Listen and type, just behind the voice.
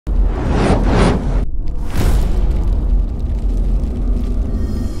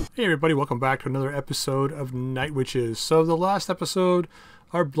Hey everybody, welcome back to another episode of Night Witches. So the last episode,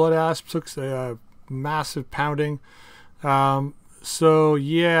 our blood asp took a massive pounding. So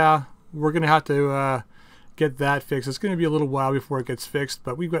yeah, we're going to have to get that fixed. It's going to be a little while before it gets fixed,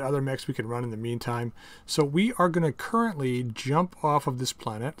 but we've got other mechs we can run in the meantime. So we are going to currently jump off of this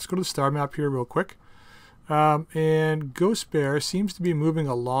planet. Let's go to the star map here real quick. And Ghost Bear seems to be moving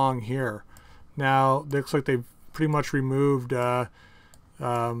along here. Now, it looks like they've pretty much removed the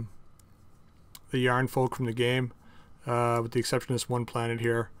yarn folk from the game, with the exception of this one planet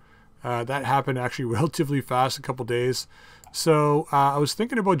here. That happened actually relatively fast, a couple days. So I was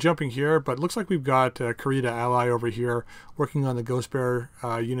thinking about jumping here, but it looks like we've got Karita Ally over here working on the Ghost Bear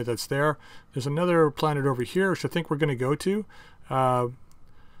unit that's there. There's another planet over here, which I think we're going to go to.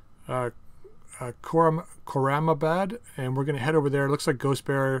 Koramabad, and we're going to head over there. It looks like Ghost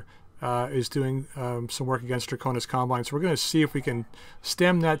Bear is doing some work against Draconis Combine. So we're going to see if we can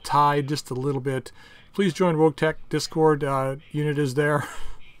stem that tide just a little bit. Please join Roguetech Discord. Unit is there.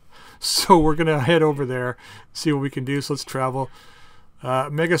 So we're going to head over there, see what we can do. So let's travel.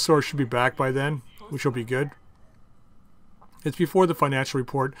 Megasaur should be back by then, which will be good. It's before the financial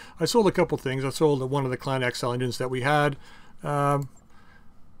report. I sold a couple things. I sold one of the Clan XL engines that we had. Yeah,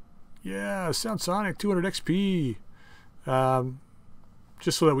 Sound Sonic, 200 XP.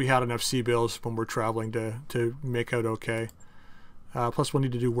 Just so that we had enough C-bills when we're traveling to make out okay. Plus we'll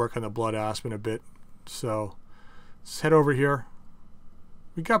need to do work on the blood asp in a bit. So let's head over here.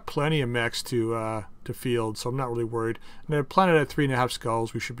 We got plenty of mechs to field, so I'm not really worried. And a planet at 3.5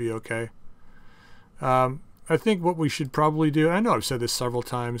 skulls, we should be okay. I think what we should probably do, I know I've said this several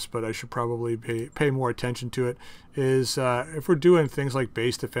times, but I should probably pay more attention to it, is if we're doing things like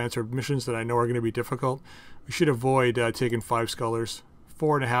base defense or missions that I know are going to be difficult, we should avoid taking 5 scullers.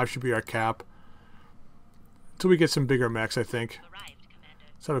 4.5 should be our cap. Until we get some bigger mechs, I think.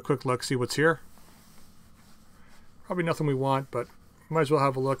 Let's have a quick look, see what's here. Probably nothing we want, but might as well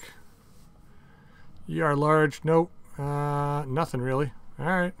have a look. ER large, nope. Nothing really.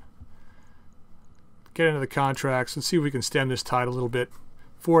 Alright. Get into the contracts and see if we can stem this tide a little bit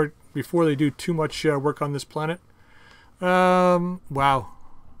before they do too much work on this planet. Wow.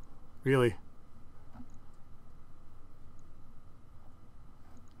 Really?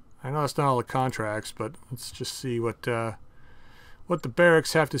 I know that's not all the contracts, but let's just see what the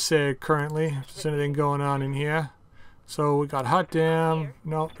barracks have to say currently. If there's anything going on in here. So we got Hot Dam.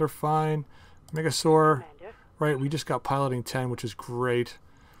 No, they're fine. Megasaur. Right, we just got piloting 10, which is great.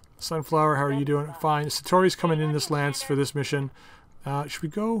 Sunflower, how are you doing? Fine. Satori's coming in this Lance for this mission. Should we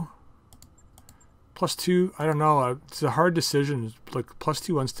go +2? I don't know. It's a hard decision. Like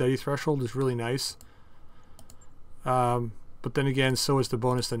 +2 unsteady threshold is really nice. But then again, so is the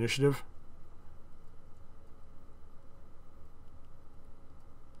bonus initiative.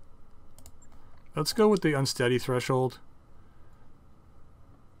 Let's go with the unsteady threshold.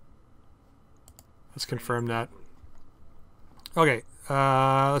 Let's confirm that. Okay,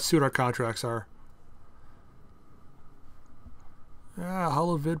 let's see what our contracts are.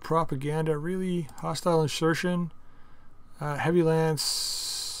 Holovid propaganda, really? Hostile insertion. Heavy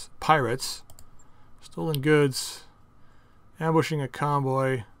lance pirates. Stolen goods. Ambushing a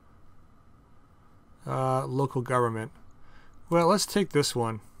convoy. Local government. Well, let's take this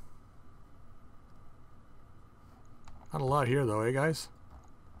one. Not a lot here though, eh guys?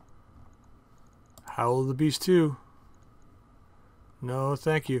 Howl of the Beast 2. No,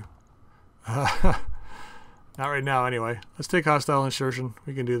 thank you. Not right now anyway. Let's take hostile insertion.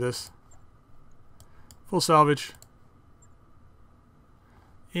 We can do this. Full salvage.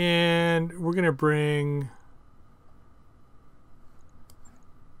 And we're going to bring...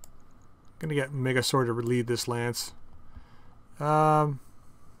 Gonna get Megasaur to lead this Lance. Where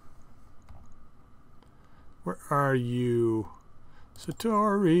are you?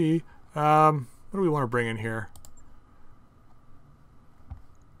 Satori. What do we want to bring in here?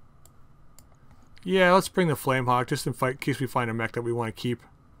 Yeah, let's bring the Flamehawk just in case we find a mech that we want to keep.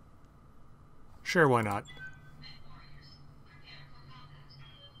 Sure, why not?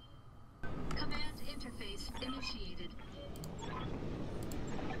 Command interface initiated.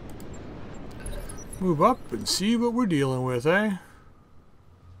 Move up and see what we're dealing with, eh?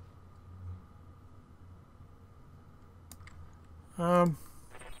 Ready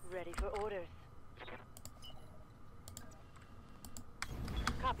for orders.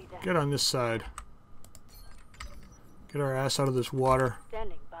 Copy that. Get on this side. Get our ass out of this water.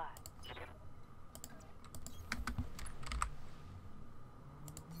 Standing by.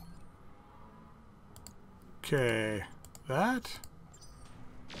 Okay, that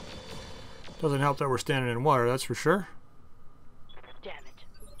doesn't help that we're standing in water, that's for sure. Damn it.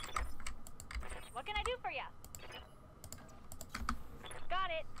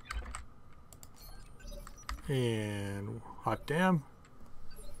 damn.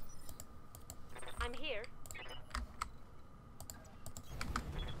 I'm here.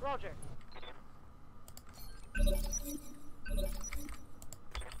 Roger.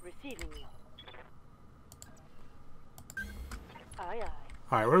 Receiving you. Aye, aye.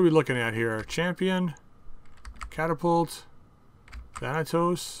 Alright, what are we looking at here? Champion, Catapult,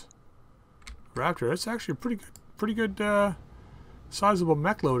 Thanatos, Raptor. That's actually a pretty good sizable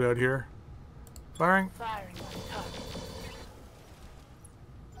mech load out here. Firing. Firing on target.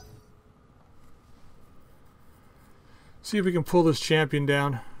 See if we can pull this champion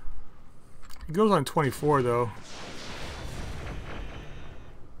down. He goes on 24 though.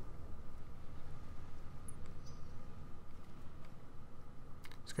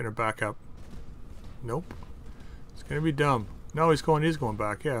 He's gonna back up. Nope. It's gonna be dumb. No, he's going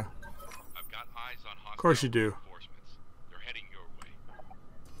back, yeah. I've got eyes on hostile Of course you do. reinforcements. They're heading your way.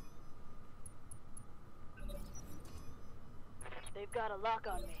 They've got a lock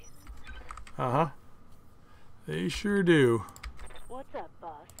on me. Uh-huh. They sure do. What's up,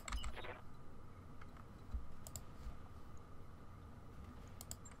 boss?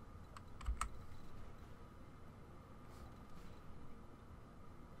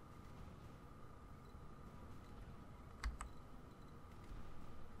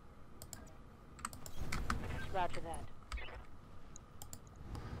 Roger that.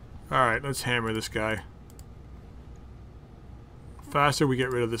 Alright, let's hammer this guy. The faster we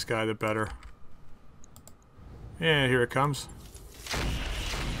get rid of this guy, the better. And here it comes.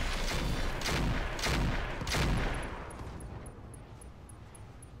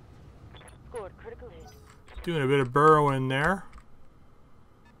 Scored critical hit. Doing a bit of burrowing there.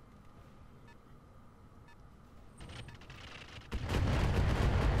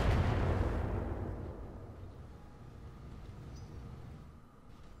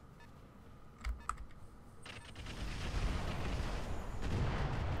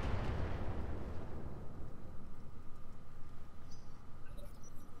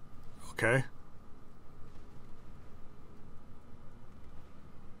 Okay.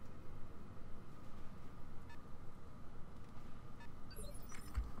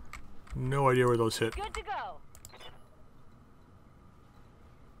 No idea where those hit. Good to go.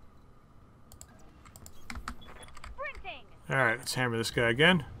 Sprinting. Alright, let's hammer this guy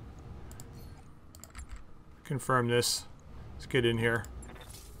again. Confirm this. Let's get in here.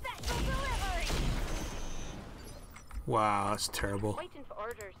 Special delivery. Wow, that's terrible. Waiting for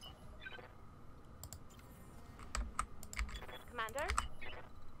orders. Commander?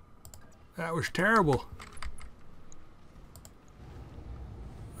 That was terrible.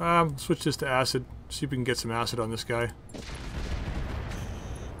 Switch this to acid. See if we can get some acid on this guy.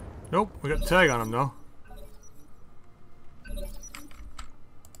 Nope, we got the tag on him though.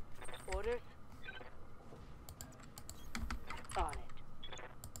 Orders? On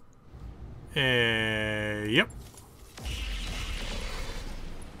it. Yep.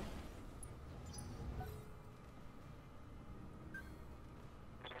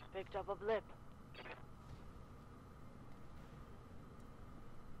 Picked up a blip.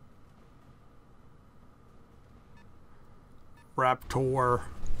 Raptor.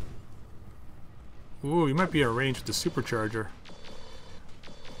 Ooh, you might be in range with the supercharger.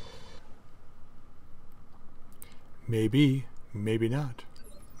 Maybe, maybe not.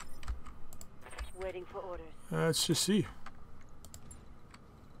 Waiting for orders. Let's just see.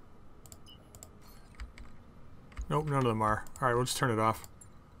 Nope, none of them are. Alright, let's turn it off.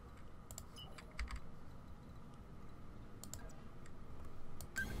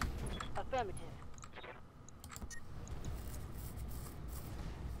 Affirmative.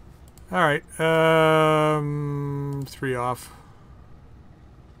 Alright, 3 off.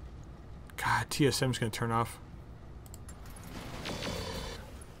 God, TSM's gonna turn off.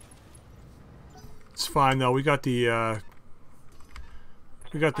 It's fine though, we got the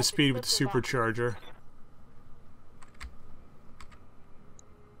speed with the supercharger.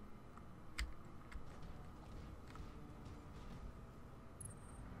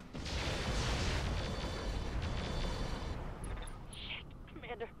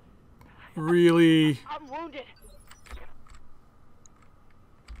 Commander, Really? I'm wounded.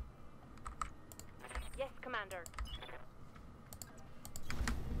 Yes, Commander.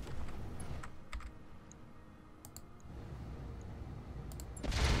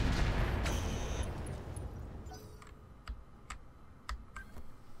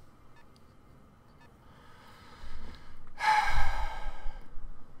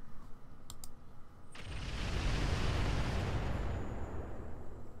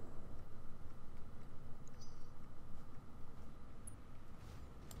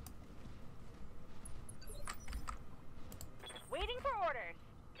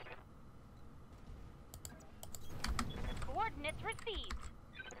 received.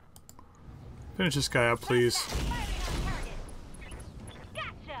 Finish this guy up, please. Firing on target.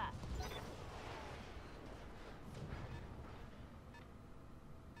 Gotcha.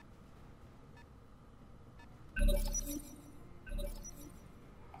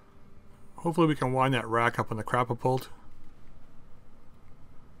 Hopefully we can wind that rack up on the crapapult.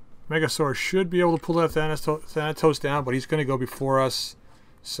 Megasaur should be able to pull that Thanatos down, but he's going to go before us.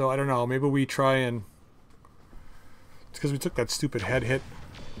 So I don't know. Maybe we try and... It's because we took that stupid head hit.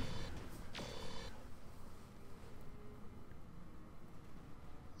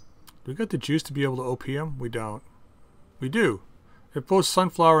 Do we got the juice to be able to OP him? We don't. We do. If both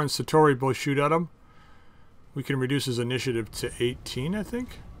Sunflower and Satori both shoot at him, we can reduce his initiative to 18, I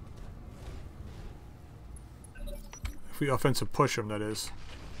think. If we offensive push him, that is.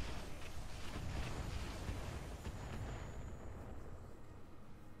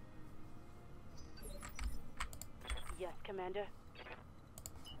 Yes, Commander.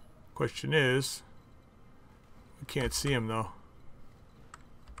 Question is, we can't see him though.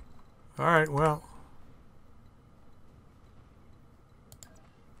 Alright, well.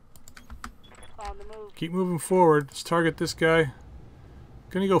 On the move. Keep moving forward. Let's target this guy.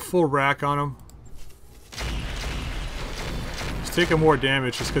 Gonna go full rack on him. He's taking more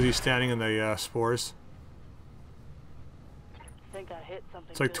damage just because he's standing in the spores. Think I hit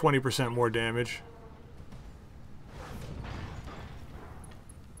something. It's like good. 20% more damage.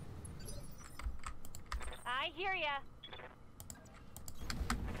 I hear ya.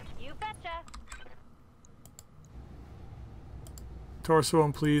 You betcha. Torso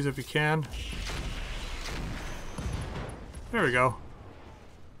him, please, if you can. There we go.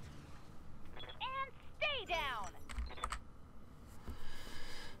 And stay down.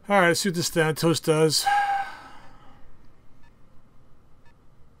 Alright, let's see what this Thanatos does.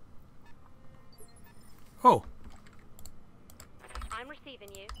 Oh, I'm receiving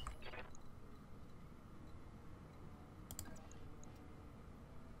you.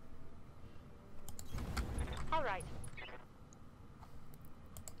 All right.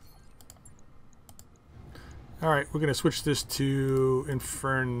 alright, we're gonna switch this to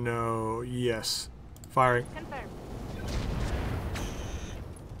Inferno. Yes. Firing. Confirmed.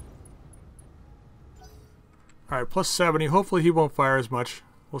 Alright, plus 70. Hopefully he won't fire as much.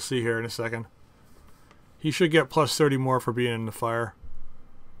 We'll see here in a second. He should get plus 30 more for being in the fire.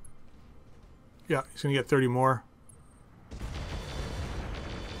 Yeah, he's gonna get 30 more.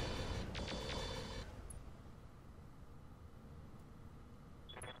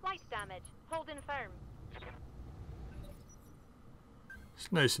 Light damage. Holding firm.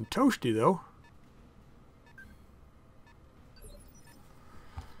 It's nice and toasty though.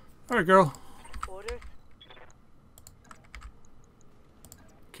 Alright, girl. Orders.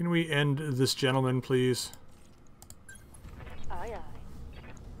 Can we end this gentleman, please? Aye, aye.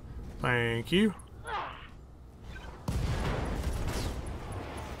 Thank you.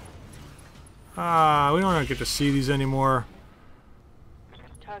 Ah, we don't get to see these anymore.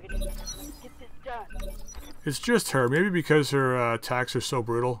 Targeting. Let's get this done. It's just her. Maybe because her attacks are so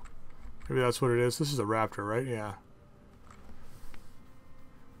brutal. Maybe that's what it is. This is a raptor, right? Yeah.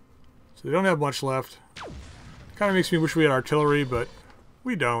 So they don't have much left. Kind of makes me wish we had artillery, but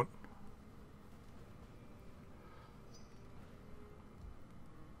we don't.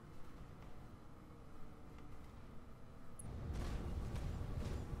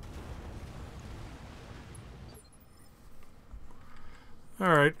 All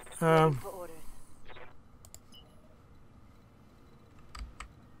right. Ready for orders.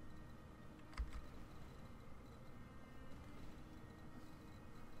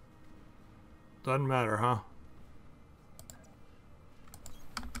 Doesn't matter, huh?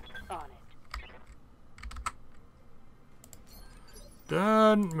 On it.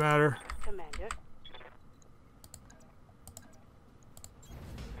 Doesn't matter. Commander.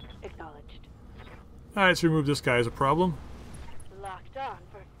 Acknowledged. All right, let's remove this guy as a problem. Locked on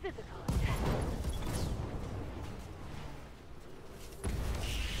for physical attack.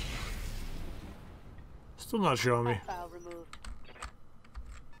 Still not showing me. File removed.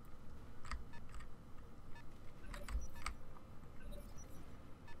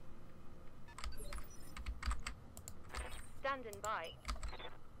 Standing by.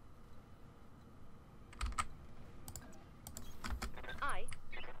 Aye.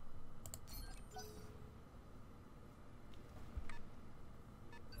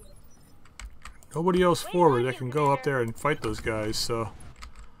 Nobody else forward that can go up there and fight those guys, so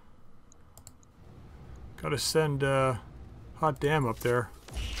gotta send Hot Damn up there.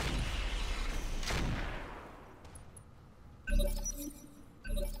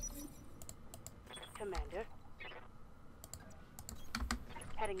 Commander.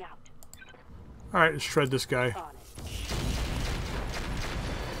 Heading out. Alright, let's shred this guy. On it.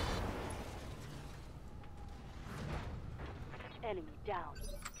 Enemy down.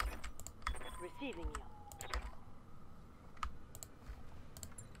 Receiving you.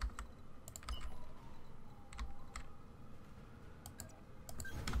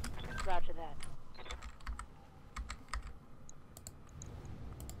 Roger that.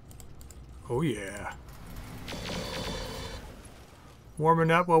 Oh yeah.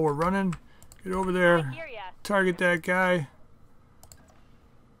 Warming up while we're running. Get over I there. hear ya. Target that guy.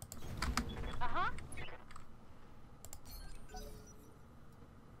 Uh-huh.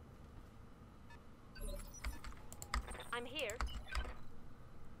 I'm here.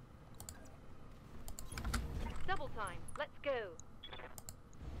 Double time. Let's go.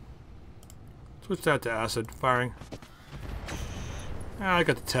 Switch that to acid. Firing. Ah, I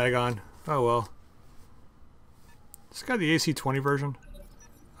got the tag on. Oh well. This got the AC-20 version?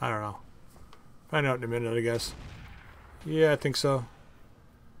 I don't know. Find out in a minute, I guess. Yeah, I think so.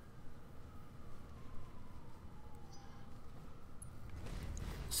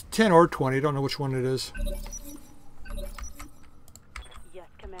 It's 10 or 20. Don't know which one it is. Yes,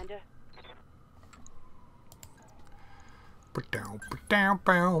 Commander. Put down, put down,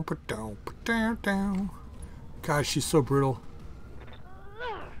 put down, put down, down. Gosh, she's so brutal.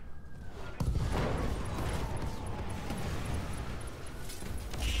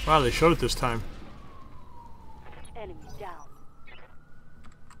 Wow, they showed it this time. Enemy down.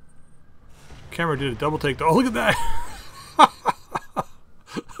 Camera did a double take. Oh, look at that!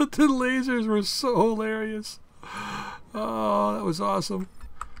 The lasers were so hilarious. Oh, that was awesome.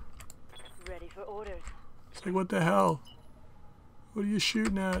 Ready for orders. It's like, what the hell? What are you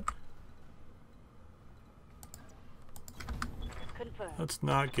shooting at? Confirmed. Let's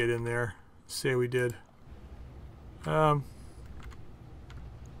not get in there. Say we did.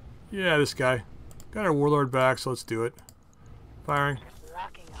 Yeah, this guy. Got our warlord back, so let's do it. Firing.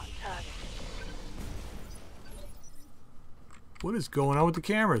 Locking on target. What is going on with the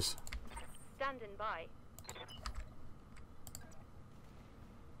cameras? Standing by.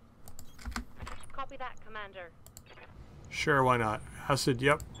 Copy that, Commander. Sure, why not? Acid,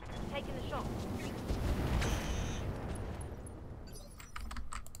 yep. Taking the shot.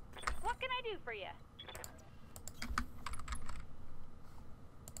 What can I do for you?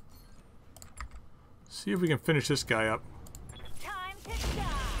 See if we can finish this guy up. Time to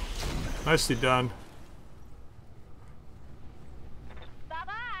die. Nicely done.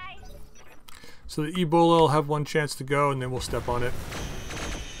 Bye-bye. So the Ebola will have one chance to go, and then we'll step on it.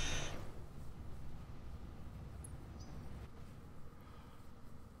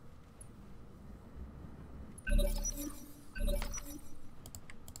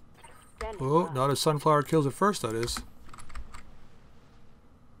 Oh, not a sunflower kills it first, that is.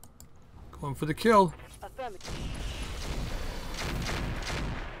 Going for the kill. Affirmative.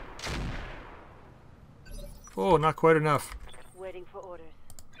 Oh, not quite enough. Waiting for orders.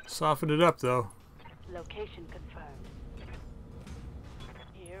 Softened it up, though. Location confirmed.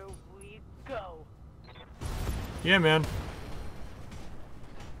 Here we go. Yeah, man.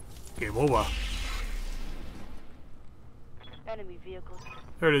 Game over. Enemy vehicles.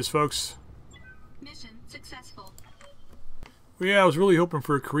 There it is, folks. Mission successful. Well, yeah, I was really hoping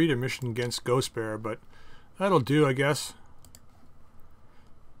for a Karita mission against Ghost Bear, but that'll do, I guess.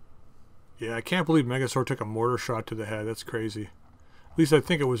 Yeah, I can't believe Megasaur took a mortar shot to the head. That's crazy. At least I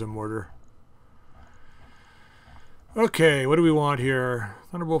think it was a mortar. Okay, what do we want here?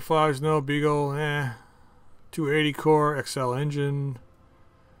 Thunderbolt 5s, no. Beagle, 280 core, XL engine.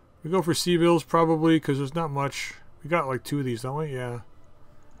 We go for C-Bills probably, because there's not much. We got like 2 of these, don't we? Yeah.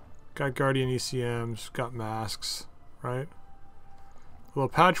 Got Guardian ECMs, got masks, right? Little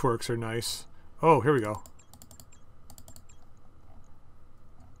patchworks are nice. Oh, here we go.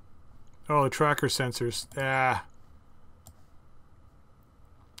 Oh, the tracker sensors. Ah.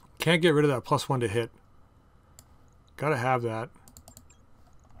 Can't get rid of that +1 to hit. Gotta have that.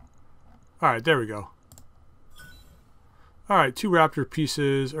 Alright, there we go. Alright, 2 Raptor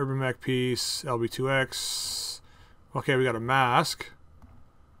pieces, Urban Mech piece, LB2X. Okay, we got a mask.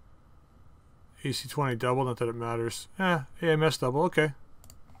 AC-20 double, not that it matters. AMS double, okay.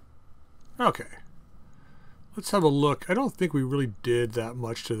 Okay. Let's have a look. I don't think we really did that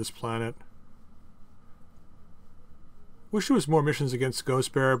much to this planet. Wish there was more missions against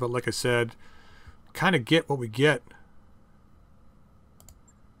Ghost Bear, but like I said, kind of get what we get.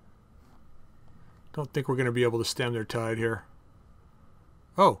 Don't think we're going to be able to stem their tide here.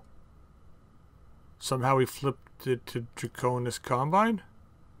 Oh. Somehow we flipped it to Draconis Combine?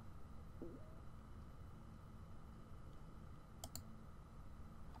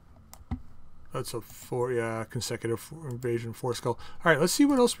 That's a consecutive invasion, 4 skull. All right, let's see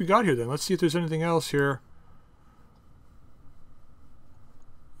what else we got here then. Let's see if there's anything else here.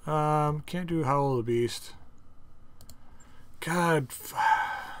 Can't do Howl of the Beast. God,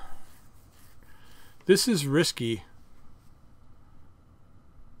 this is risky.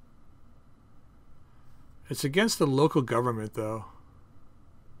 It's against the local government, though.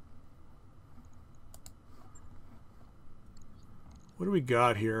 What do we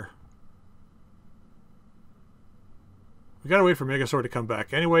got here? We gotta wait for Megasaur to come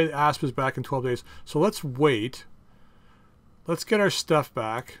back. Anyway, the Asp is back in 12 days. So let's wait. Let's get our stuff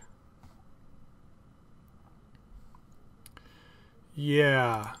back.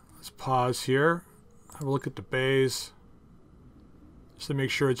 Yeah. Let's pause here. Have a look at the bays. Just to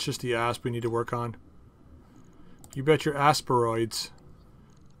make sure it's just the Asp we need to work on. You bet your asteroids.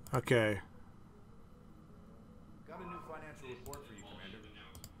 Okay. Got a new financial report for you, Commander.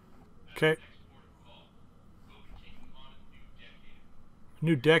 Okay.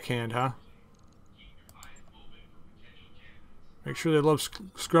 New deckhand, huh? Make sure they love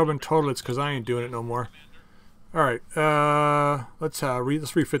scrubbing toilets, because I ain't doing it no more. Alright,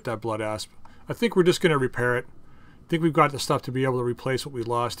 let's refit that blood asp. I think we're just going to repair it. I think we've got the stuff to be able to replace what we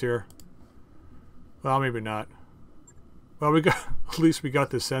lost here. Well, maybe not. Well, we got at least we got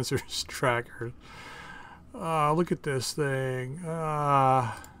the sensors tracker. Look at this thing.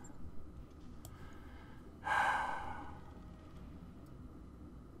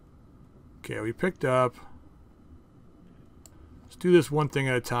 Okay, we picked up. Let's do this one thing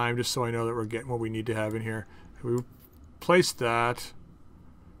at a time, just so I know that we're getting what we need to have in here. We placed that.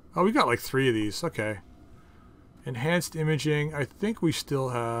 Oh, we got like 3 of these. Okay. Enhanced imaging. I think we still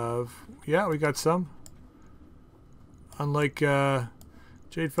have. Yeah, we got some. Unlike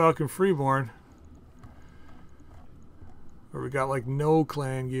Jade Falcon Freeborn, where we got like no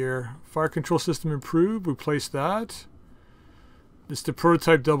clan gear. Fire control system improved. We placed that. It's the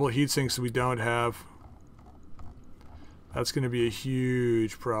prototype double heatsinks that we don't have. That's going to be a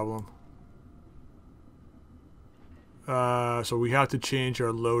huge problem. So we have to change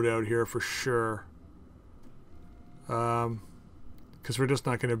our loadout here for sure. Because we're just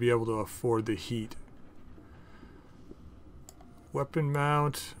not going to be able to afford the heat. Weapon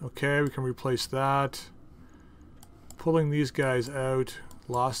mount. Okay, we can replace that. Pulling these guys out.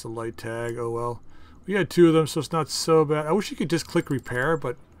 Lost the light tag. Oh well. We had 2 of them, so it's not so bad. I wish you could just click repair,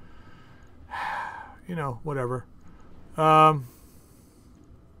 but you know, whatever.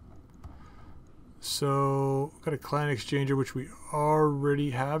 So got a clan exchanger, which we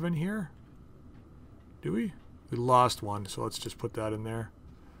already have in here. Do we? We lost one, so let's just put that in there.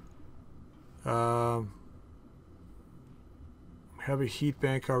 We have a heat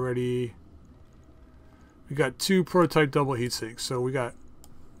bank already. We got 2 prototype double heat sinks, so we got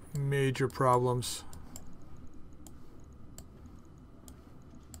major problems.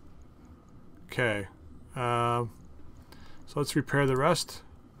 Okay. So let's repair the rest.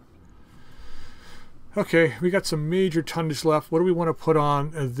 Okay, we got some major tonnage left. What do we want to put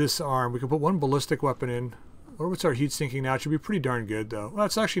on this arm? We can put 1 ballistic weapon in. What's our heat sinking now? It should be pretty darn good, though. Well,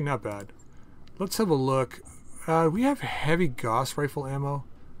 that's actually not bad. Let's have a look. We have heavy Gauss rifle ammo.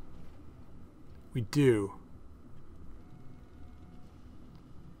 We do.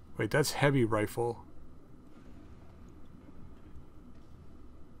 Wait, that's heavy rifle.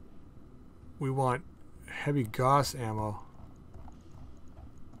 We want heavy Gauss ammo.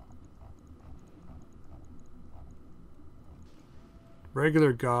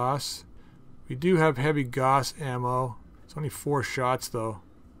 Regular Gauss. We do have heavy Gauss ammo. It's only 4 shots though.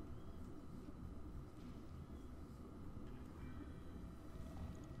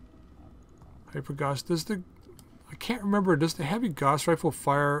 Hyper Gauss. Does the... I can't remember. Does the heavy Gauss rifle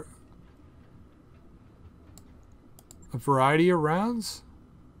fire a variety of rounds?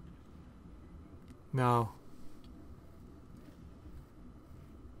 No.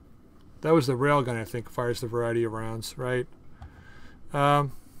 That was the railgun, I think, fires the variety of rounds, right? We're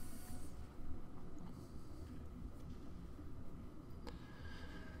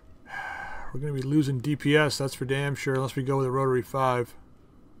going to be losing DPS, that's for damn sure, unless we go with a rotary 5.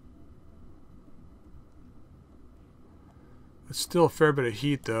 It's still a fair bit of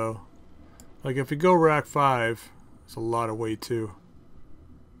heat, though. Like, if we go rack 5, it's a lot of weight, too.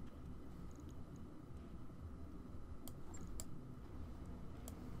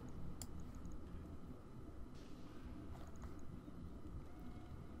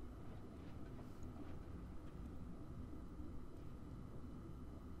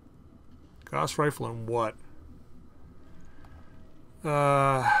 Gauss rifle and what?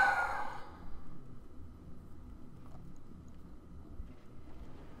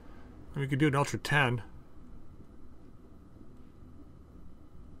 We could do an Ultra 10.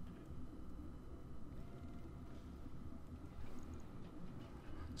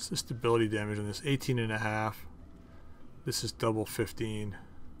 What's the stability damage on this? 18.5. This is double 15.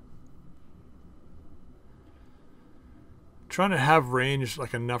 Trying to have range,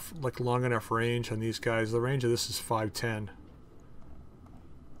 like enough, like long enough range on these guys. The range of this is 510.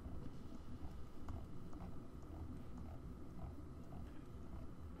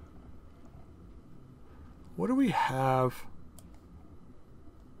 What do we have?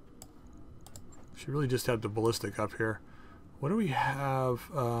 Should really just have the ballistic up here. What do we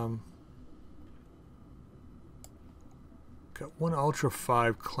have? Got one Ultra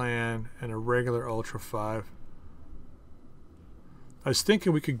 5 clan and a regular Ultra 5. I was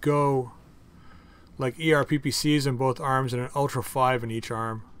thinking we could go like ERPPCs in both arms and an Ultra 5 in each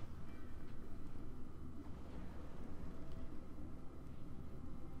arm.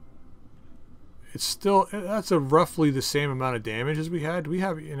 It's still, that's a roughly the same amount of damage as we had. Do we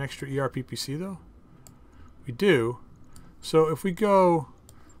have an extra ERPPC though? We do. So if we go,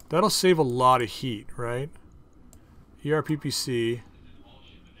 that'll save a lot of heat, right? ERPPC,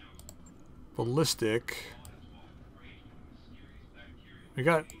 ballistic. We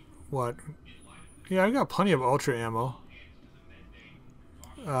got what? Yeah, I got plenty of ultra ammo.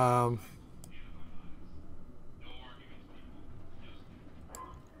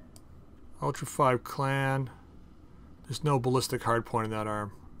 Ultra 5 clan. There's no ballistic hardpoint in that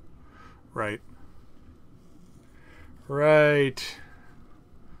arm. Right. Right.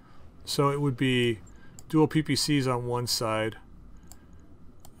 So it would be dual PPCs on one side.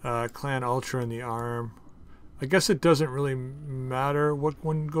 Clan Ultra in the arm. I guess it doesn't really matter what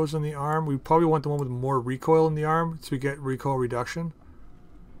one goes on the arm. We probably want the one with more recoil in the arm so we get recoil reduction.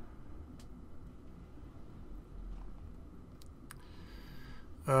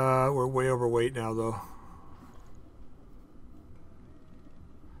 We're way overweight now though.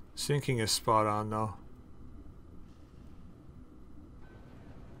 Sinking is spot on though.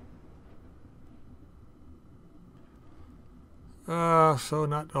 So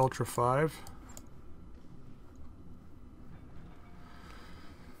not Ultra 5.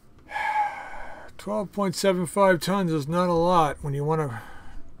 $12.75 tons is not a lot when you want to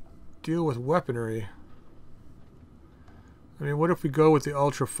deal with weaponry. I mean, what if we go with the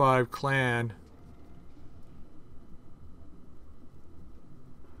Ultra 5 clan?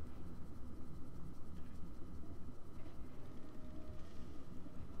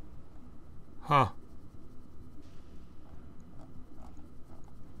 Huh.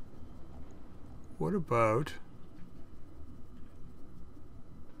 What about...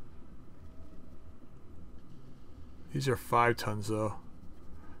 These are 5 tons though.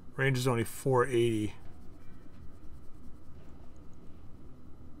 Range is only 480.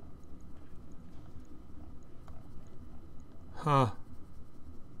 Huh.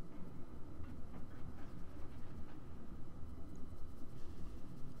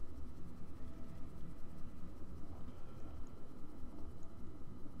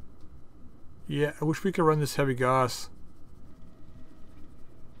 Yeah, I wish we could run this heavy Gauss.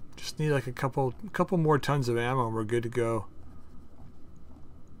 Just need like a couple more tons of ammo and we're good to go.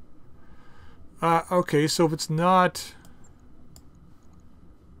 Okay, so if it's not...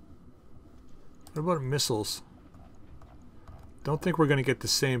 What about missiles? Don't think we're going to get the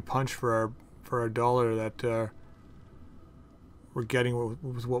same punch for our dollar that we're getting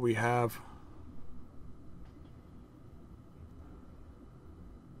with what we have.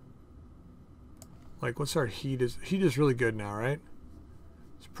 Like, what's our heat? Heat is really good now, right?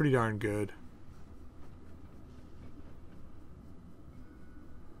 It's pretty darn good.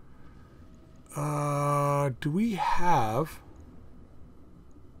 Do we have...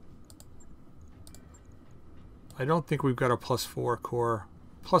 I don't think we've got a +4 core.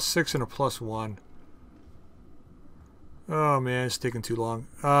 +6 and a +1. Oh man, it's taking too long.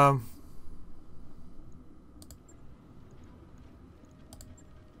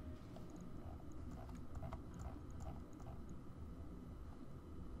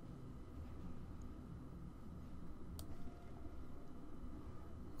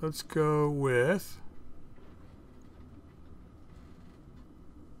 Let's go with...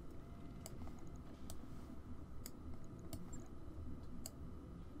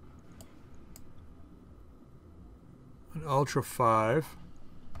 an Ultra 5.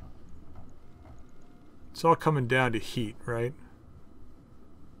 It's all coming down to heat, right?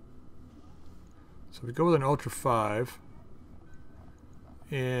 So we go with an Ultra 5.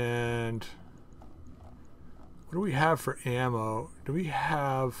 And what do we have for ammo? Do we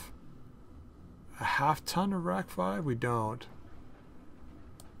have a half ton of Rack 5? We don't.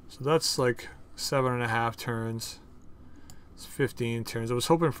 So that's like 7.5 turns. It's 15 turns. I was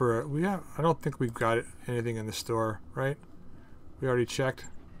hoping for I don't think we've got anything in the store, right? We already checked.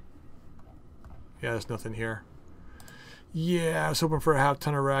 Yeah, there's nothing here. Yeah, I was hoping for a half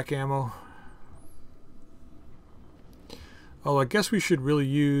ton of rack ammo. Oh, I guess we should really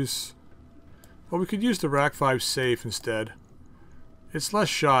use... Well, we could use the rack 5 safe instead. It's less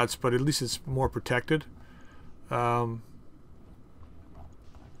shots, but at least it's more protected. And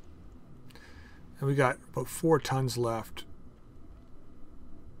we got about 4 tons left.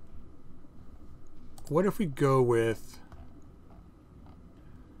 What if we go with...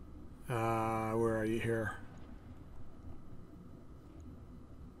 where are you here?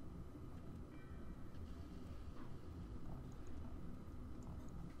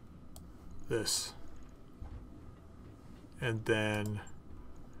 This. And then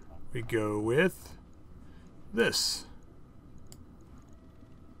we go with this.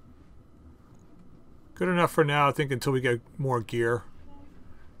 Good enough for now, I think, until we get more gear.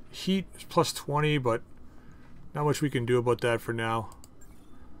 Heat is plus 20, but not much we can do about that for now.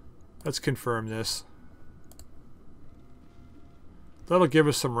 Let's confirm this. That'll give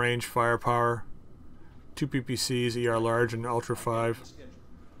us some range firepower. 2 PPCs, ER large and Ultra 5.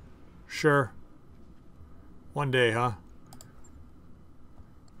 Sure. One day, huh?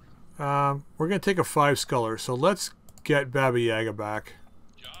 We're going to take a 5 sculler, so let's get Baba Yaga back.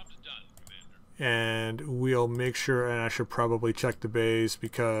 Job's done, Commander. And we'll make sure, and I should probably check the bays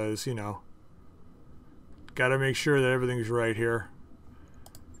because, you know, gotta make sure that everything's right here.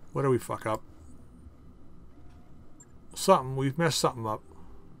 What do we fuck up? Something. We've messed something up.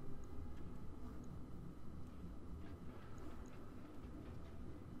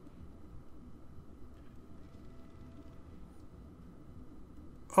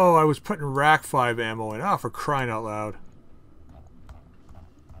 Oh, I was putting rack 5 ammo in. Oh, for crying out loud.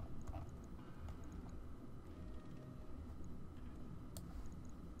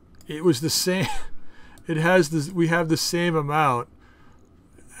 It was the same. It has this. We have the same amount.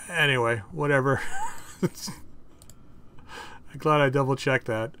 Anyway, whatever. I'm glad I double checked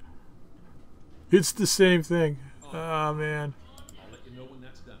that. It's the same thing. Oh man. I'll let you know when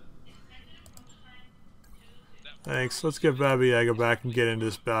that's done. Thanks. Let's get Baba Yaga back and get into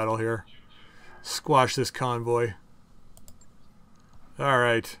this battle here. Squash this convoy.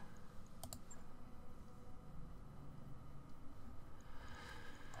 Alright.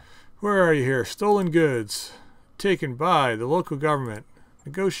 Where are you here? Stolen goods. Taken by the local government.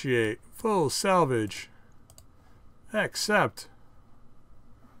 Negotiate. Full salvage. Accept.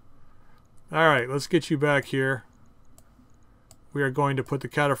 Alright, let's get you back here. We are going to put the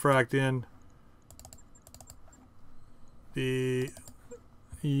cataphract in.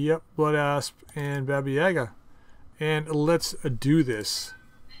 Yep, Blood Asp and Baba Yaga. And let's do this.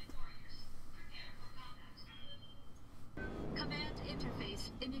 Command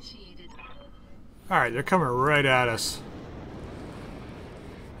interface initiated. Alright, they're coming right at us.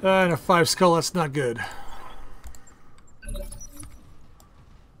 And a 5 skull, that's not good.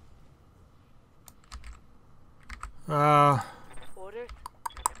 Orders?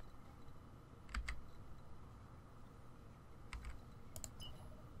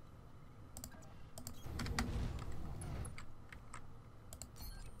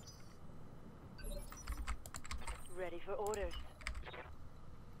 Ready for orders.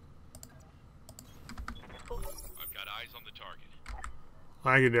 I've got eyes on the target.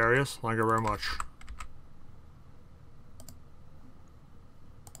 Thank you, Darius. Thank you very much.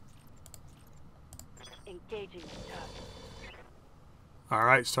 Engaging the target.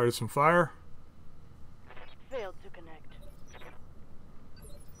 Alright, started some fire. Failed to connect.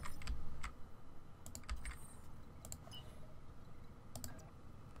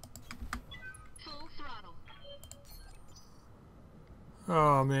 Full throttle.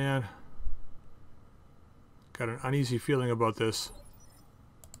 Oh, man. Got an uneasy feeling about this.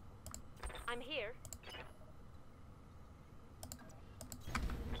 I'm here.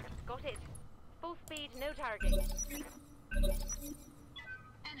 Got it. Full speed, no target.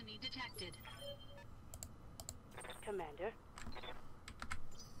 Enemy detected. Commander.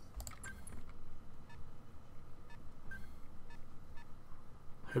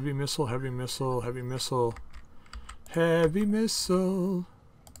 Heavy missile, heavy missile, heavy missile. Heavy missile.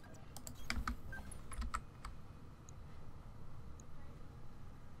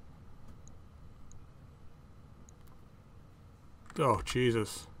 Oh,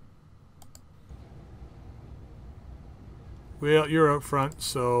 Jesus. Well, you're out front,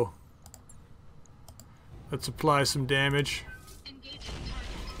 so let's apply some damage. Engaging target.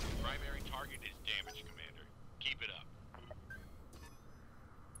 Primary target is damaged, Commander. Keep it up.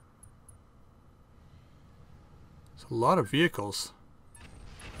 A lot of vehicles.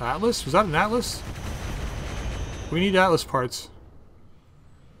 Atlas? Was that an Atlas? We need Atlas parts.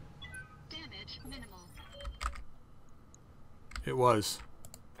 Damage minimal. It was.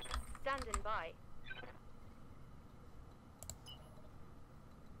 Standing by.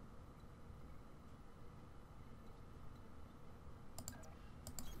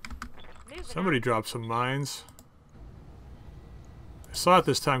 Moving Somebody out. dropped some mines. I saw it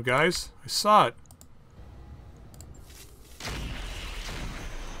this time, guys. I saw it.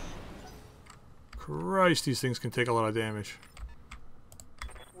 Christ, these things can take a lot of damage.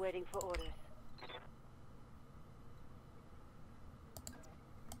 Waiting for orders.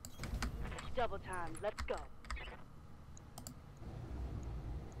 Double time. Let's go.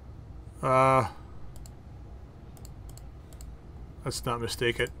 Let's not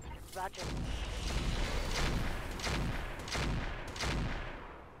mistake it. Roger.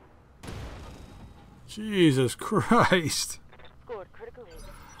 Jesus Christ. Scored critical hit.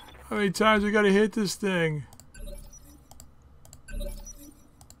 How many times we gotta hit this thing?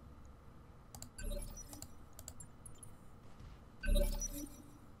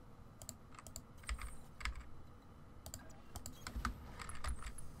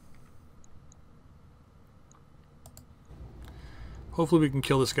 Hopefully we can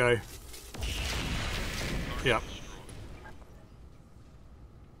kill this guy. Yeah.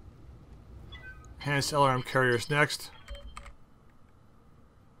 Enhanced LRM carriers next.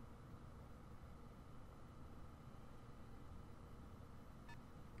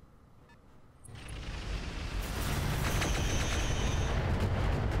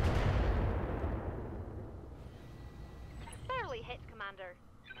 Barely hit, Commander.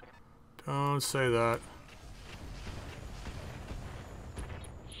 Don't say that.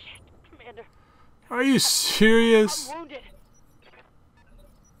 Commander, Are you serious? I'm wounded.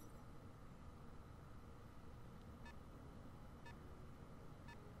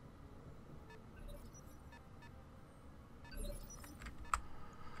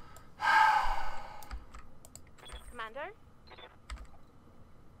 Commander?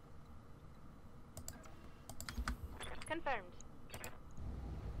 Confirmed.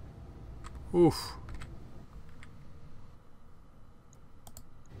 Oof.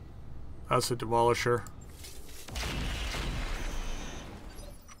 That's a demolisher.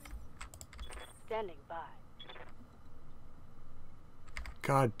 Standing by.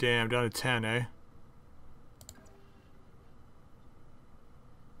 God damn, down to 10, eh?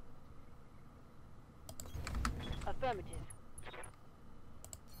 Affirmative.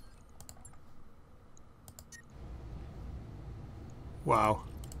 Wow.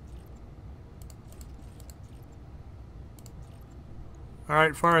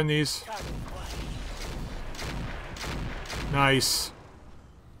 Alright, firing these. Target acquired. Nice.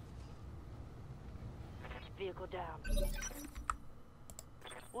 Vehicle down.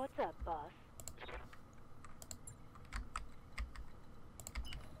 What's up, boss?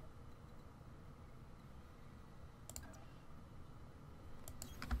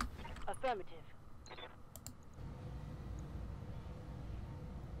 Affirmative.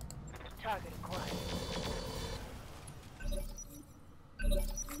 Target acquired.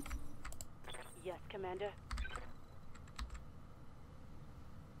 Yes, Commander.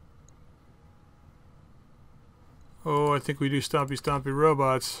 Oh, I think we do stompy stompy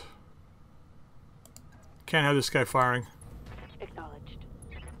robots. Can't have this guy firing. Acknowledged.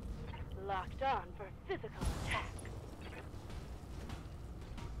 Locked on for physical attack.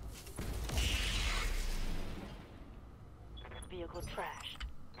 Vehicle trashed.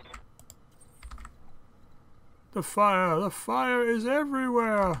 The fire is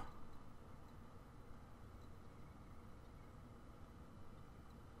everywhere.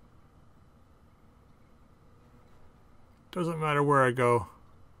 Doesn't matter where I go.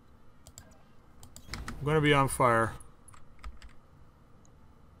 I'm gonna be on fire.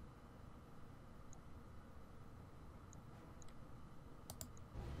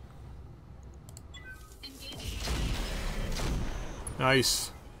 Engaging.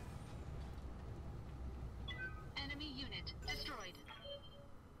 Nice. Enemy unit destroyed.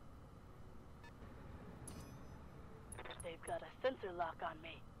 They've got a sensor lock on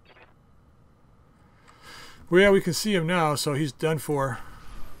me. Well, yeah, we can see him now, so he's done for.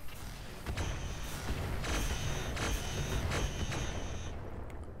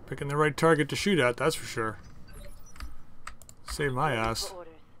 Picking the right target to shoot at, that's for sure. Save my Waiting ass. for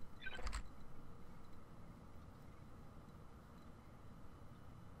orders.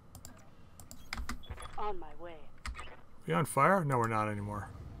 On my way. We on fire? No, we're not anymore.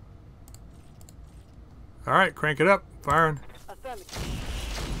 Alright, crank it up. Firing. Affirmative.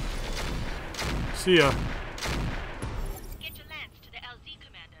 See ya.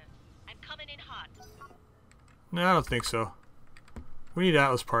 No, I don't think so. We need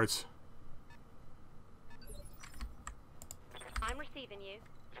Atlas parts. I'm receiving you.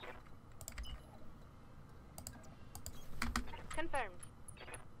 Confirmed.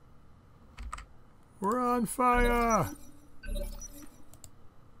 We're on fire!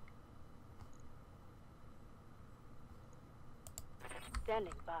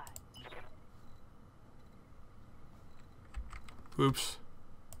 Standing by. Oops.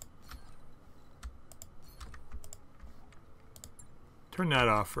 Turn that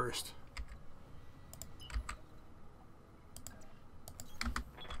off first.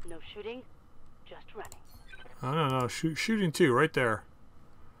 No shooting, just running. Oh, no, shooting two, right there.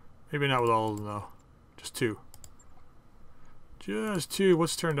 Maybe not with all of them, though. Just two. Just two.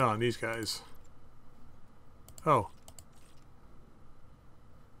 What's turned on? These guys. Oh.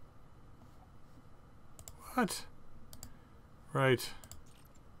 What? Right.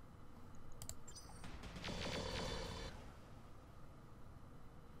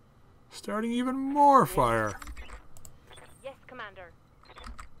 Starting even more fire. Yes, Commander.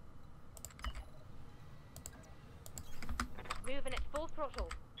 Moving at full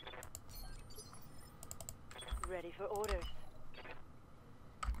throttle. Ready for orders.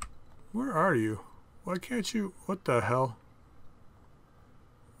 Where are you? Why can't you? What the hell?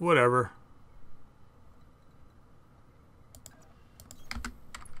 Whatever.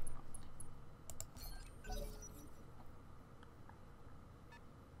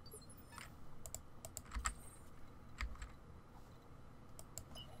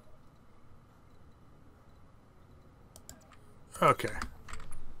 Okay.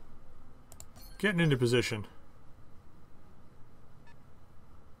 Getting into position.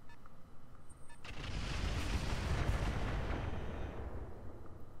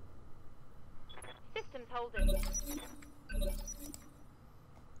 Systems holding.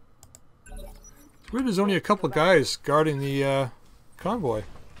 It's weird there's only a couple guys guarding the convoy.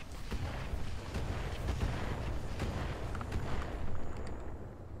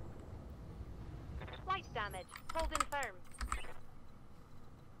 Flight damage. Holding firm.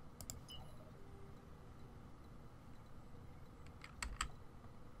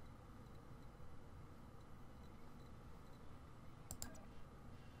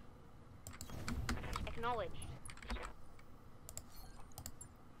 Acknowledged.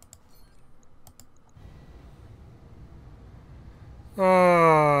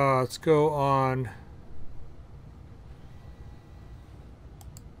 Let's go on.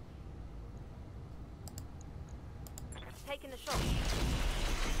 Taking the shot.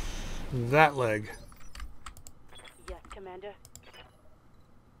 That leg. Yes, Commander.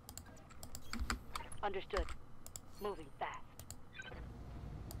 Understood. Moving fast.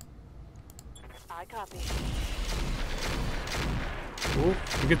 I copy. Cool.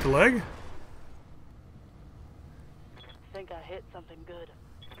 You get the leg? Think I hit something good.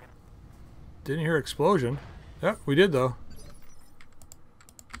 Didn't hear explosion. Yep, we did though.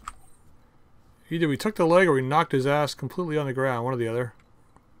 Either we took the leg or we knocked his ass completely on the ground, one or the other.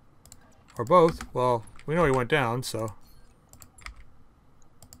 Or both. Well, we know he went down, so.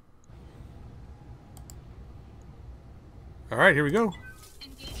 Alright, here we go.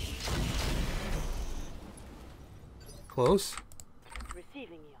 Engaging. Close.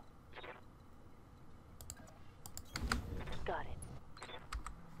 Receiving you. Got it.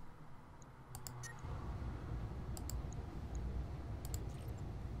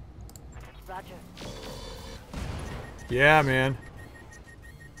 Roger. Yeah, man.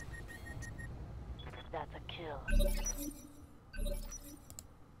 That's a kill.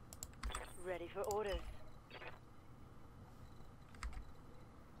 Ready for orders.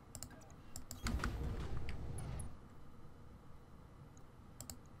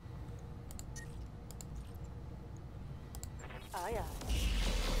 Aye, aye.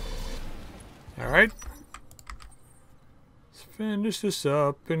 Alright. Let's finish this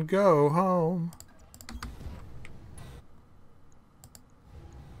up and go home.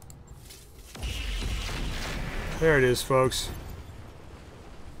 There it is, folks.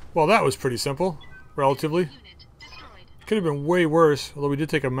 Well, that was pretty simple, relatively. Unit destroyed. Could have been way worse, although we did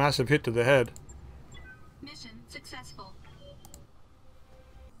take a massive hit to the head. Mission successful.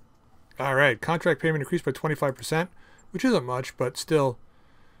 Alright, contract payment increased by 25%, which isn't much, but still.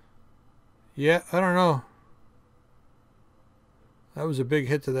 Yeah, I don't know. That was a big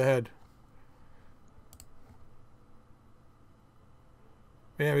hit to the head.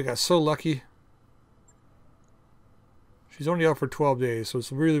 Man, we got so lucky. She's only out for 12 days, so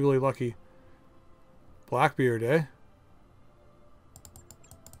it's really, really lucky. Blackbeard, eh?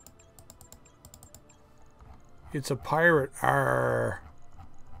 It's a pirate. Arr.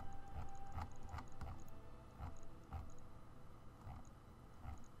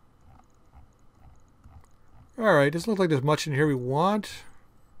 Alright, doesn't look like there's much in here we want.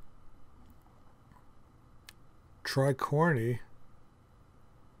 Tricorny.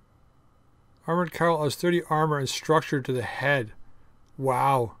 Armored Carl has 30 armor and structure to the head.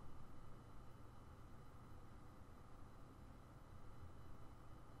 Wow.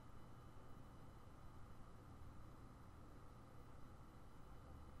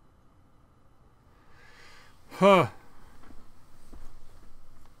 Huh.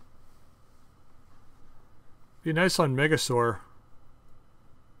 Be nice on Megasaur.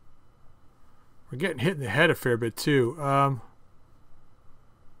 We're getting hit in the head a fair bit too. I'm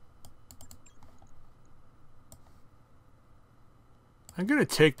gonna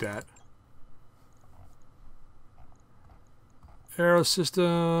take that. Arrow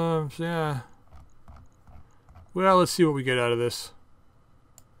systems, yeah. Well, let's see what we get out of this.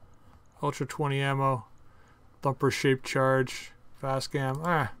 Ultra 20 ammo. Thumper shaped charge. Fast cam.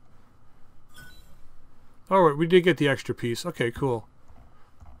 Ah. Oh, wait, we did get the extra piece. Okay, cool.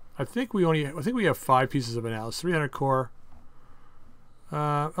 I think we have 5 pieces of an Atlas. 300 core.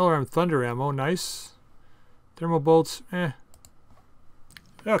 LRM Thunder ammo. Nice. Thermal bolts. Eh.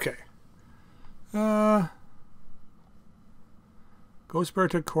 Okay. Ghost Bear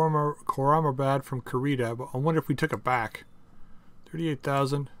took core armor bad from Karita, but I wonder if we took it back.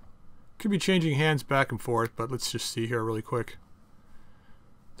 38,000. Could be changing hands back and forth, but let's just see here really quick.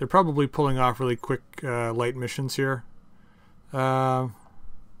 They're probably pulling off really quick light missions here. We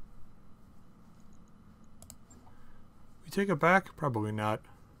take it back? Probably not.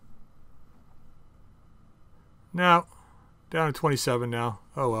 Now, down to 27 now.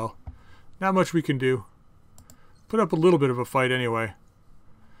 Oh well. Not much we can do. Put up a little bit of a fight anyway.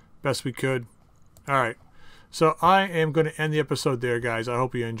 Best we could. Alright. So I am going to end the episode there, guys. I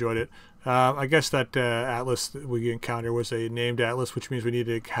hope you enjoyed it. I guess that Atlas that we encountered was a named Atlas, which means we need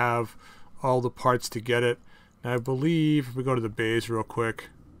to have all the parts to get it. And I believe if we go to the bays real quick.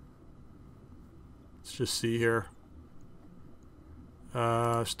 Let's just see here.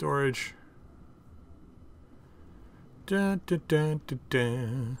 Storage. Dun, dun, dun, dun,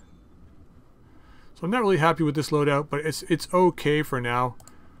 dun. So I'm not really happy with this loadout, but it's okay for now.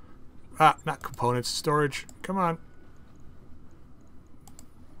 Ah, not components, storage. Come on.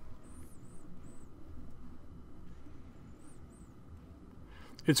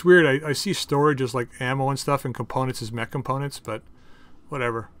 It's weird. I see storage as like ammo and stuff, and components as mech components, but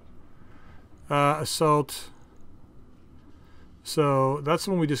whatever. Assault. So that's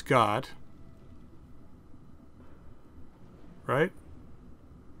the one we just got. Right?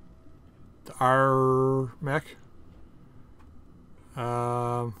 The R mech.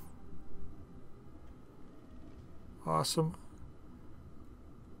 Awesome.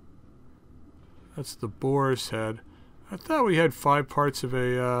 That's the boar's head. I thought we had 5 parts of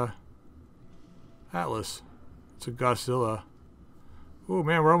a Atlas. It's a Godzilla. Oh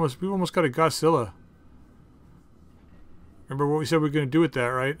man, we almost got a Godzilla. Remember what we said we were going to do with that,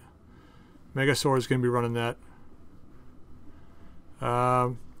 right? Megasaur is going to be running that.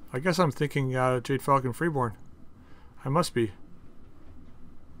 I guess I'm thinking Jade Falcon Freeborn. I must be.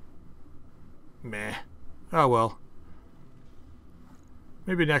 Meh. Oh well.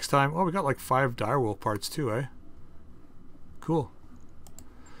 Maybe next time. Oh, we got like 5 direwolf parts too, eh? Cool.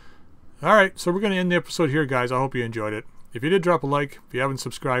 Alright, so we're going to end the episode here, guys. I hope you enjoyed it. If you did, drop a like. If you haven't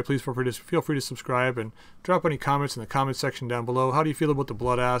subscribed, please feel free to subscribe and drop any comments in the comment section down below. How do you feel about the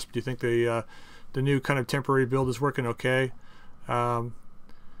Blood Asp? Do you think the new kind of temporary build is working okay? I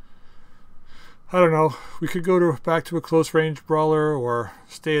don't know. We could go back to a close range brawler or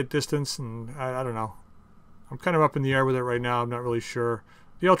stay at distance, and I don't know. I'm kind of up in the air with it right now. I'm not really sure.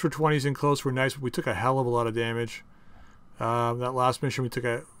 The Ultra 20s in close were nice, but we took a hell of a lot of damage. That last mission we took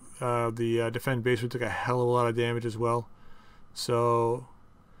the defend base, we took a hell of a lot of damage as well. So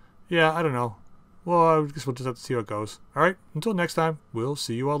yeah, I don't know. Well, I guess we'll just have to see how it goes. Alright, until next time, we'll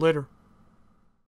see you all later.